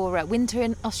plans for winter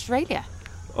in Australia.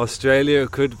 Australia,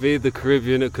 it could be the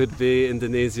Caribbean, it could be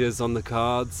Indonesia's on the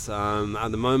cards. At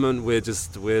the moment,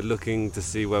 we're looking to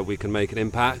see where we can make an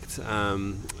impact,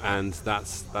 and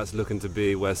that's looking to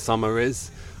be where summer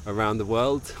is around the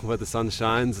world, where the sun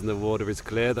shines and the water is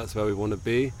clear. That's where we want to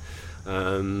be,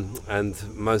 and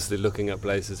mostly looking at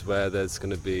places where there's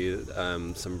going to be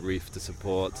some reef to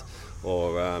support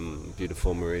or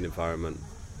beautiful marine environment.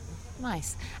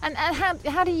 Nice. And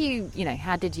how do you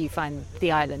how did you find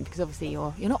the island? Because obviously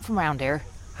you're not from around here.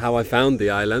 How I found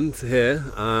the island here?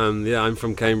 I'm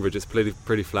from Cambridge. It's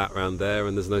pretty flat around there,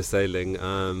 and there's no sailing.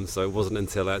 So it wasn't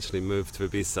until I actually moved to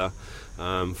Ibiza,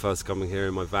 first coming here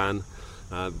in my van,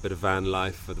 a bit of van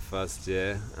life for the first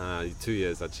year, 2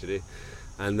 years actually.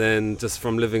 And then just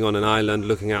from living on an island,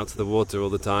 looking out to the water all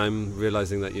the time,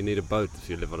 realising that you need a boat if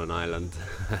you live on an island.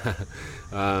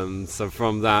 So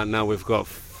from that, now we've got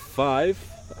 5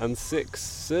 and 6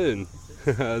 soon.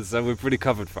 So we're pretty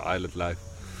covered for island life.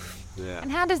 Yeah.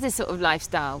 And how does this sort of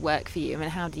lifestyle work for you? I mean,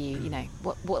 how do you,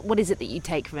 what is it that you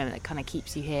take from it that kind of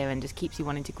keeps you here and just keeps you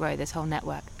wanting to grow this whole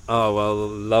network? Oh, well,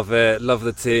 love it. Love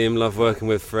the team, love working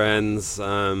with friends,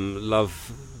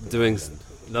 love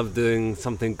doing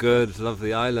something good, love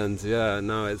the island. Yeah,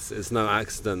 no, it's no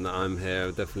accident that I'm here.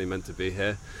 I'm definitely meant to be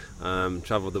here.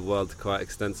 Travelled the world quite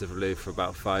extensively for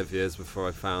about 5 years before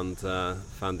I found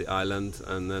the island,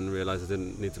 and then realised I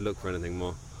didn't need to look for anything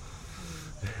more.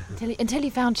 Until you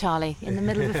found Charlie in the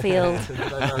middle of a field.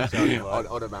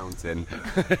 on a mountain.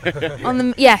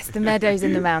 The meadows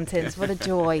in the mountains. What a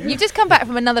joy. You've just come back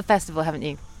from another festival, haven't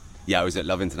you? Yeah, I was at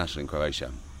Love International in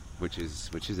Croatia, which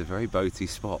is a very boaty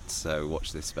spot, so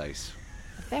watch this space.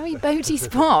 A very boaty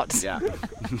spot. Yeah.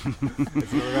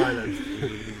 It's another island.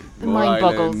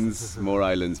 More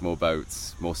islands, more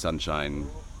boats, more sunshine.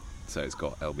 So it's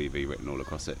got LBV written all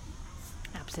across it.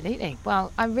 Absolutely.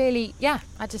 Well, I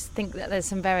just think that there's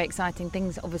some very exciting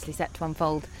things obviously set to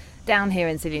unfold down here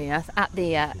in Slovenia at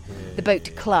the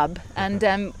boat club.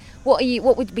 And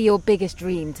what would be your biggest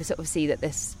dream to sort of see that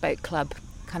this boat club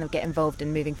kind of get involved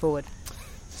in moving forward?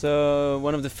 So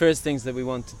one of the first things that we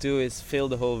want to do is fill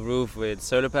the whole roof with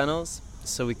solar panels,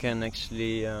 so we can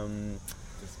actually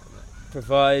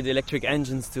provide electric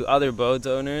engines to other boat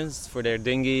owners for their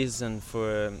dinghies, and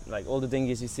for like all the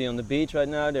dinghies you see on the beach right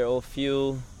now, they're all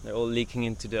fuel, they're all leaking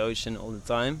into the ocean all the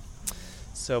time.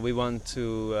 So we want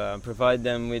to provide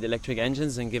them with electric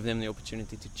engines and give them the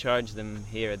opportunity to charge them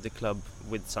here at the club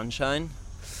with sunshine.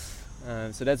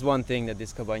 So that's one thing, that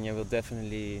this cabana will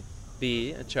definitely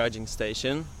be a charging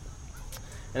station.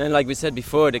 And then, like we said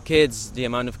before, the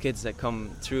amount of kids that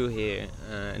come through here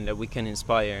and that we can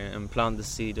inspire and plant the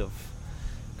seed of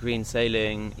green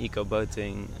sailing, eco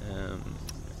boating.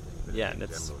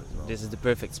 This is the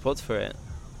perfect spot for it.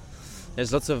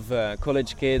 There's lots of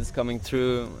college kids coming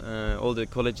through. All the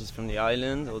colleges from the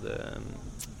island,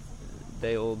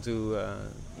 they all do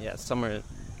summer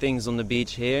things on the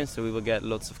beach here. So we will get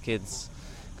lots of kids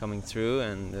coming through,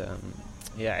 and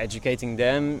educating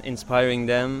them, inspiring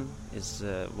them is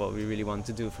what we really want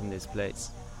to do from this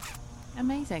place.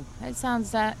 Amazing. It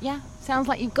sounds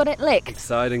like you've got it licked.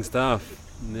 Exciting stuff.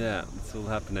 Yeah, it's all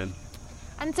happening.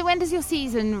 And so when does your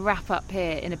season wrap up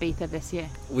here in Ibiza this year?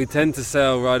 We tend to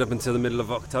sail right up until the middle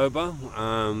of October.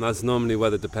 That's normally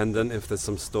weather dependent. If there's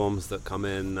some storms that come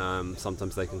in,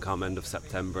 sometimes they can come end of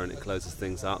September and it closes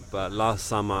things up. But last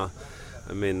summer,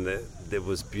 I mean, it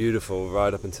was beautiful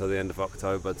right up until the end of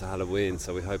October to Halloween.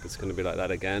 So we hope it's going to be like that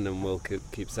again, and we'll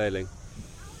keep sailing.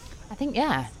 I think,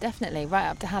 definitely. Right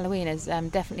up to Halloween is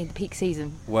definitely the peak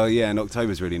season. Well, yeah, and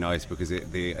October's really nice because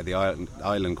the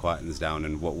island quietens down,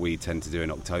 and what we tend to do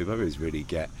in October is really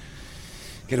get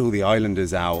all the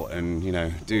islanders out and,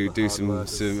 do some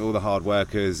all the hard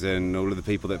workers and all of the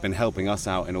people that have been helping us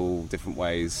out in all different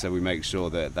ways. So we make sure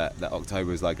that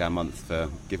October is like our month for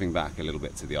giving back a little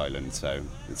bit to the island. So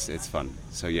it's fun.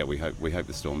 So yeah, we hope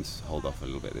the storms hold off a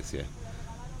little bit this year.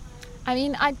 I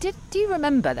mean, do you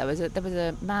remember there was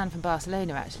a man from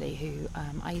Barcelona actually who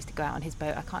I used to go out on his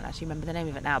boat. I can't actually remember the name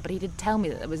of it now, but he did tell me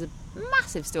that there was a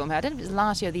massive storm here. I don't know if it was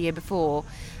last year or the year before,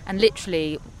 and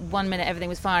literally 1 minute everything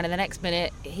was fine and the next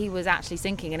minute he was actually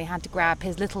sinking, and he had to grab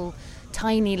his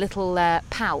tiny little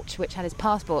pouch which had his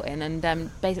passport in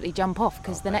and basically jump off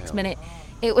because the next minute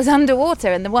it was underwater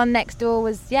and the one next door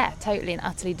was totally and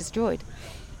utterly destroyed.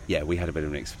 yeah, we had a bit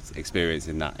of an experience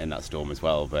in that storm as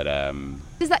well. But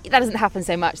That doesn't happen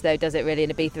so much, though, does it, really, in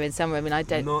Ibiza in summer? I mean, I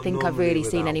don't Not think I've normally really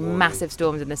seen without any warning. massive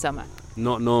storms in the summer.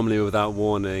 Not normally without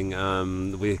warning.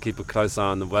 We keep a close eye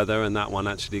on the weather, and that one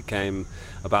actually came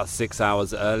about 6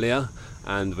 hours earlier,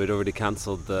 and we'd already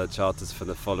cancelled the charters for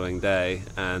the following day,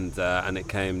 and it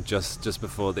came just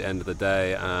before the end of the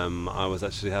day. I was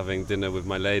actually having dinner with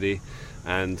my lady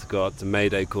and got a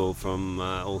mayday call from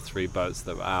all 3 boats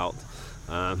that were out.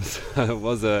 So it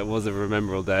was a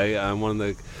memorable day. One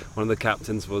of the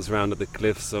captains was round at the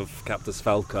cliffs of Captus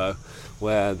Falco,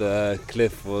 where the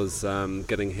cliff was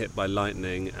getting hit by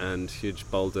lightning and huge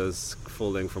boulders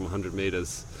falling from 100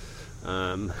 meters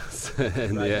in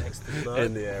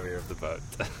the area of the boat.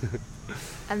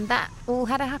 And that all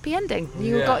had a happy ending.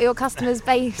 You Yeah. got your customers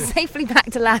safely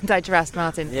back to land, I trust,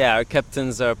 Martin. Yeah, our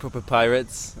captains are proper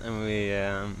pirates, and we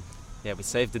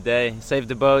saved the day, saved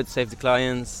the boat, saved the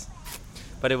clients.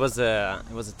 But it was a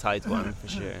tight one for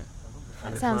sure.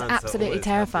 That sounds absolutely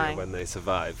terrifying. When they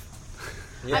survive.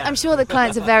 I'm sure the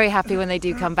clients are very happy when they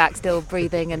do come back, still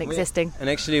breathing and existing. And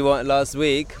actually, last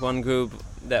week, one group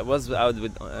that was out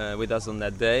with us on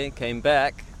that day came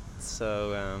back,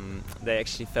 so they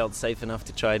actually felt safe enough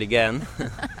to try it again.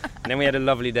 And then we had a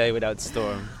lovely day without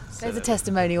storm. There's a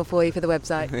testimonial for you for the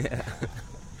website. Yeah.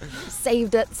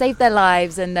 Saved their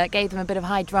lives and gave them a bit of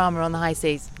high drama on the high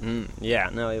seas.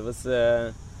 It was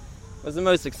the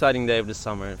most exciting day of the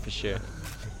summer for sure.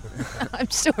 I'm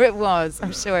sure it was.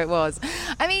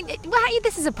 I mean,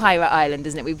 this is a pirate island,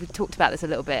 isn't it? We've talked about this a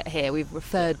little bit here. We've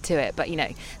referred to it, but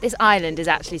this island is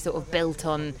actually sort of built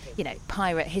on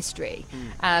pirate history,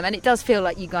 and it does feel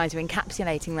like you guys are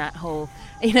encapsulating that whole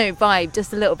vibe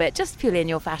just a little bit, just purely in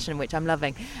your fashion, which I'm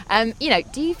loving.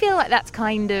 Do you feel like that's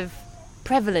kind of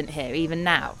prevalent here even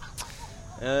now?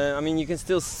 You can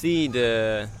still see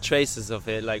the traces of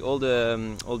it, like all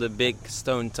the big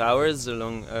stone towers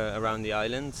around the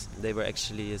island. They were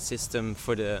actually a system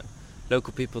for the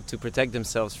local people to protect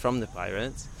themselves from the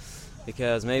pirates,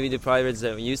 because maybe the pirates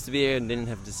that used to be here didn't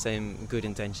have the same good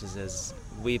intentions as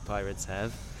we pirates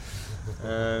have.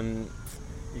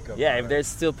 If there's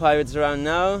still pirates around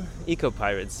now,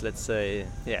 eco-pirates, let's say.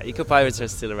 Yeah, eco-pirates are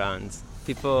still around.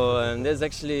 People, there's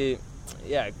actually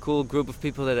a cool group of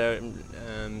people that are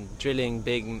drilling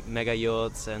big mega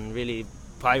yachts and really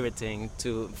pirating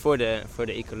for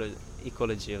the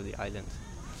ecology of the island.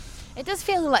 It does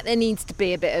feel like there needs to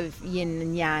be a bit of yin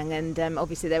and yang, and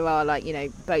obviously there are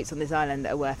boats on this island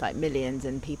that are worth like millions,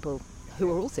 and people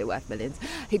who are also worth millions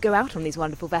who go out on these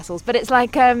wonderful vessels. But it's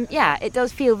like it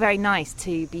does feel very nice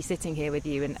to be sitting here with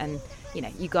you, and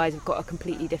you guys have got a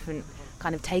completely different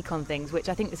kind of take on things, which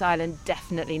I think this island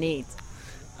definitely needs.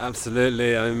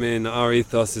 Absolutely. I mean, our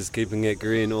ethos is keeping it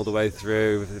green all the way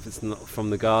through. If it's not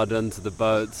from the garden to the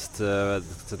boats to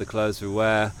the clothes we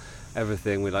wear,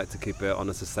 everything, we like to keep it on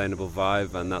a sustainable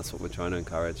vibe, and that's what we're trying to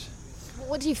encourage.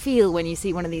 What do you feel when you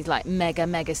see one of these like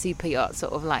mega super yachts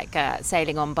sort of like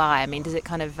sailing on by? I mean, does it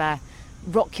kind of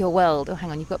rock your world? Oh, hang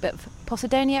on, you've got a bit of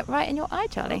Posidonia right in your eye,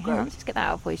 Charlie. Hang on, let's just get that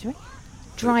out for you, shall we?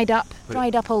 Dried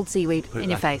up old seaweed in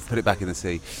your face. Put it back in the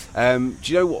sea. Do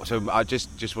you know what? So I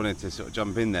just wanted to sort of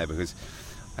jump in there, because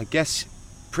I guess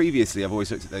previously I've always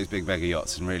looked at those big mega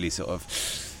yachts and really sort of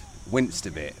winced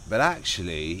a bit. But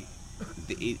actually,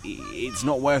 it's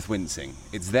not worth wincing.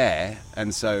 It's there,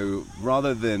 and so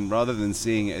rather than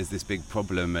seeing it as this big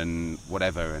problem and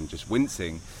whatever and just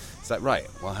wincing, it's like, right,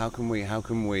 well, how can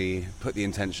we put the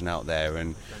intention out there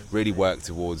and really work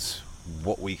towards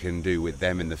what we can do with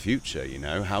them in the future?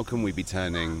 How can we be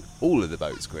turning all of the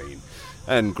boats green?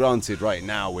 And granted, right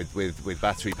now with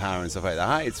battery power and stuff like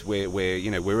that,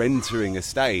 we're entering a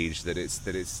stage that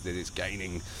it's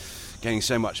gaining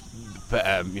so much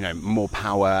more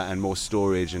power and more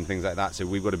storage and things like that. So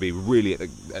we've got to be really at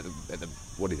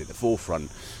the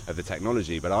forefront of the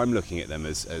technology. But I'm looking at them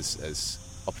as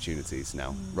opportunities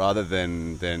now, rather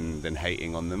than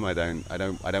hating on them. I don't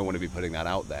want to be putting that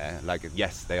out there. Like,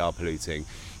 yes, they are polluting.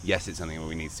 Yes, it's something that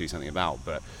we need to do something about.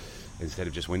 But instead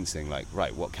of just wincing, like,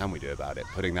 right, what can we do about it?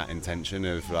 Putting that intention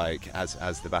of like,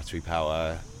 as the battery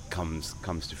power comes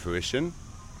to fruition,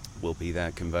 we'll be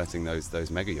there converting those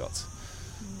mega yachts.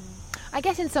 I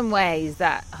guess in some ways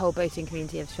that whole boating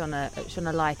community has shone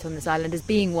a light on this island as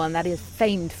being one that is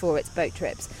famed for its boat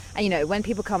trips. And when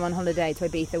people come on holiday to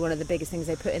Ibiza, one of the biggest things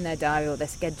they put in their diary or their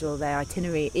schedule, their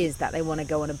itinerary, is that they want to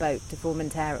go on a boat to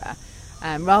Formentera,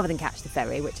 rather than catch the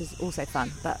ferry, which is also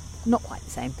fun, but not quite the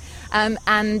same.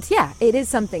 It is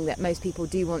something that most people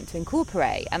do want to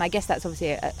incorporate, and I guess that's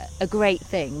obviously a great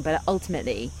thing. But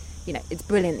ultimately, it's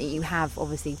brilliant that you have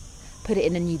obviously put it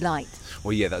in a new light.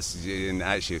 Well, yeah, and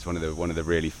actually it's one of the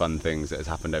really fun things that has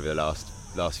happened over the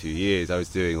last few years. I was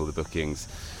doing all the bookings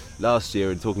last year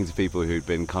and talking to people who'd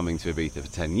been coming to Ibiza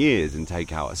for 10 years and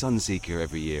take out a Sunseeker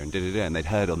every year and and they'd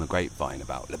heard on the grapevine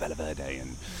about LaBella Verde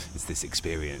and it's this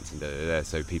experience and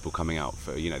so people coming out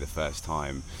for the first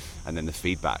time, and then the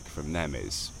feedback from them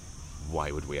is,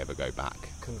 why would we ever go back?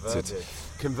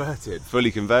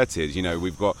 Fully converted.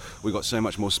 We've got so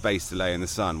much more space to lay in the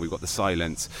sun. We've got the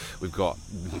silence. We've got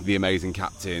the amazing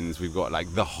captains. We've got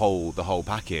like the whole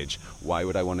package. Why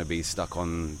would I want to be stuck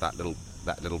on that little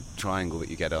triangle that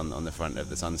you get on the front of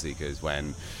the Sunseekers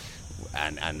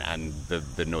and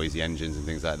the noisy engines and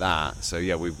things like that? So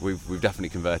yeah, we've definitely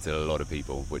converted a lot of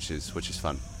people, which is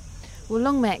fun. Well,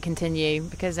 long may it continue,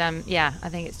 because I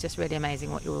think it's just really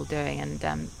amazing what you're all doing,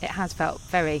 and it has felt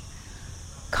very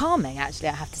calming, actually,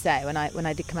 I have to say, when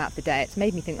I did come out for the day. It's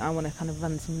made me think I want to kind of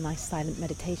run some nice silent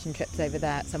meditation trips over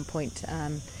there at some point,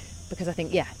 because I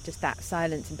think just that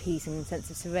silence and peace and sense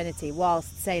of serenity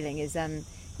whilst sailing is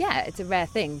it's a rare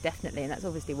thing, definitely, and that's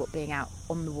obviously what being out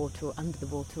on the water or under the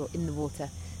water or in the water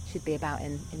should be about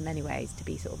in many ways, to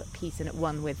be sort of at peace and at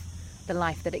one with the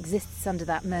life that exists under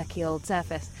that murky old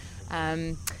surface.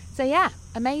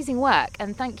 Amazing work,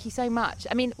 and thank you so much.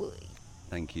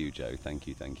 Thank you, Joe. Thank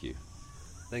you. Thank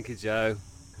you, Joe.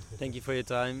 Thank you for your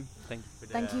time. Thank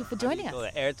you for joining us.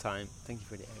 The airtime. Thank you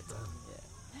for the airtime. Yeah.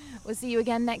 We'll see you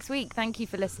again next week. Thank you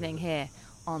for listening here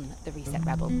on The Reset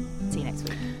Rebel. See you next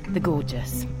week. The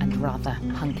gorgeous and rather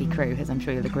hunky crew, as I'm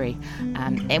sure you'll agree,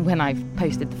 and when I've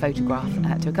posted the photograph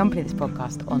to accompany this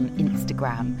podcast on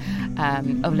Instagram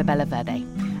of LaBella Verde.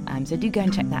 So do go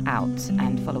and check that out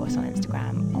and follow us on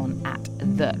Instagram on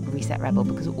 @TheResetRebel,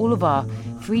 because all of our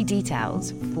free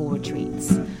details for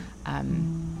retreats are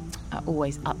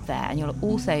always up there, and you'll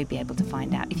also be able to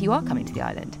find out, if you are coming to the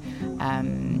island,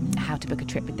 how to book a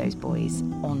trip with those boys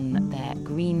on their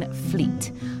green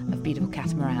fleet of beautiful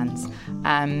catamarans.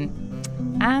 And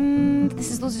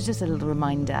this is also just a little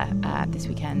reminder this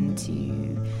weekend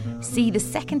to see the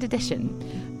second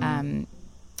edition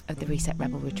of the Reset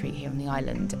Rebel retreat here on the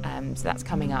island. So that's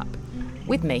coming up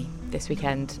with me this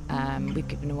weekend. We've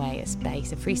given away a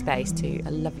free space to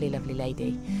a lovely, lovely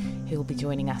lady who will be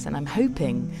joining us, and I'm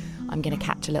hoping I'm going to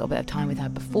catch a little bit of time with her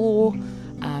before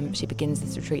she begins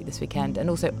this retreat this weekend, and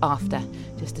also after,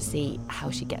 just to see how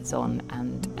she gets on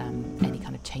and any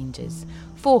kind of changes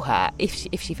for her if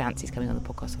she fancies coming on the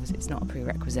podcast. Obviously it's not a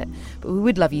prerequisite, but we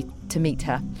would love you to meet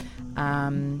her.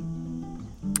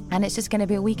 And it's just going to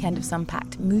be a weekend of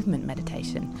sun-packed movement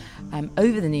meditation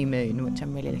over the new moon, which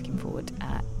I'm really looking forward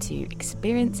to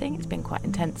experiencing. It's been quite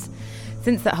intense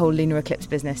since that whole lunar eclipse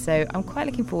business, so I'm quite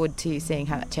looking forward to seeing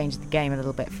how that changes the game a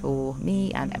little bit for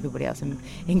me and everybody else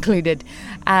included.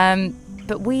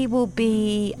 But we will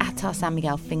be at our San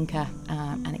Miguel finca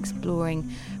and exploring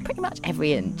pretty much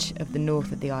every inch of the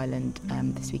north of the island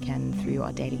this weekend through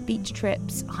our daily beach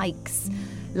trips, hikes,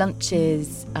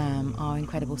 lunches, our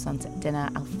incredible sunset dinner,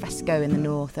 al fresco in the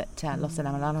north at Los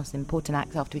Enamorados in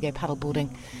Portinax after we go paddleboarding.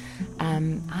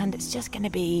 And it's just going to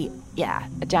be,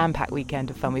 a jam-packed weekend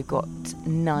of fun. We've got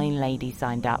 9 ladies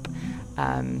signed up,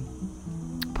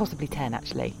 possibly 10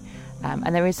 actually.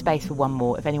 And there is space for one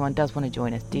more. If anyone does want to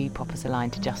join us, do pop us a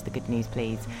line to Just the Good News,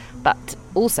 please. But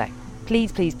also,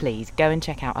 please, please, please go and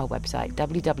check out our website,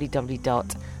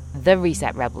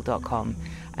 www.theresetrebel.com.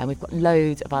 And we've got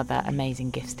loads of other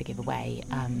amazing gifts to give away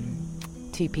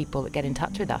to people that get in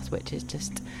touch with us, which is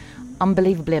just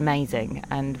unbelievably amazing.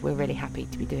 And we're really happy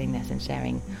to be doing this and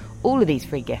sharing all of these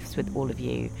free gifts with all of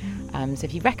you. So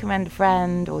if you recommend a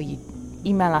friend, or you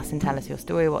email us and tell us your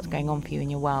story, what's going on for you in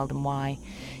your world and why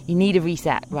you need a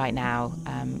reset right now,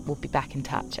 we'll be back in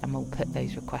touch and we'll put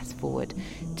those requests forward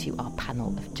to our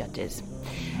panel of judges.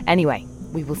 Anyway,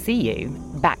 we will see you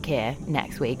back here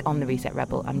next week on The Reset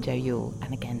Rebel. I'm Jo Yule,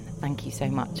 and again, thank you so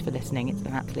much for listening. It's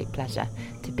an absolute pleasure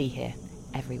to be here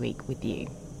every week with you.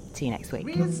 See you next week.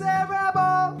 Reset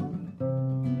Rebel.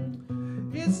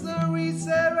 It's the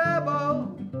Reset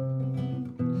Rebel.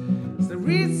 It's the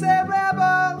Reset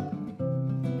Rebel.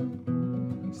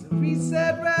 It's the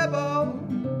Reset Rebel.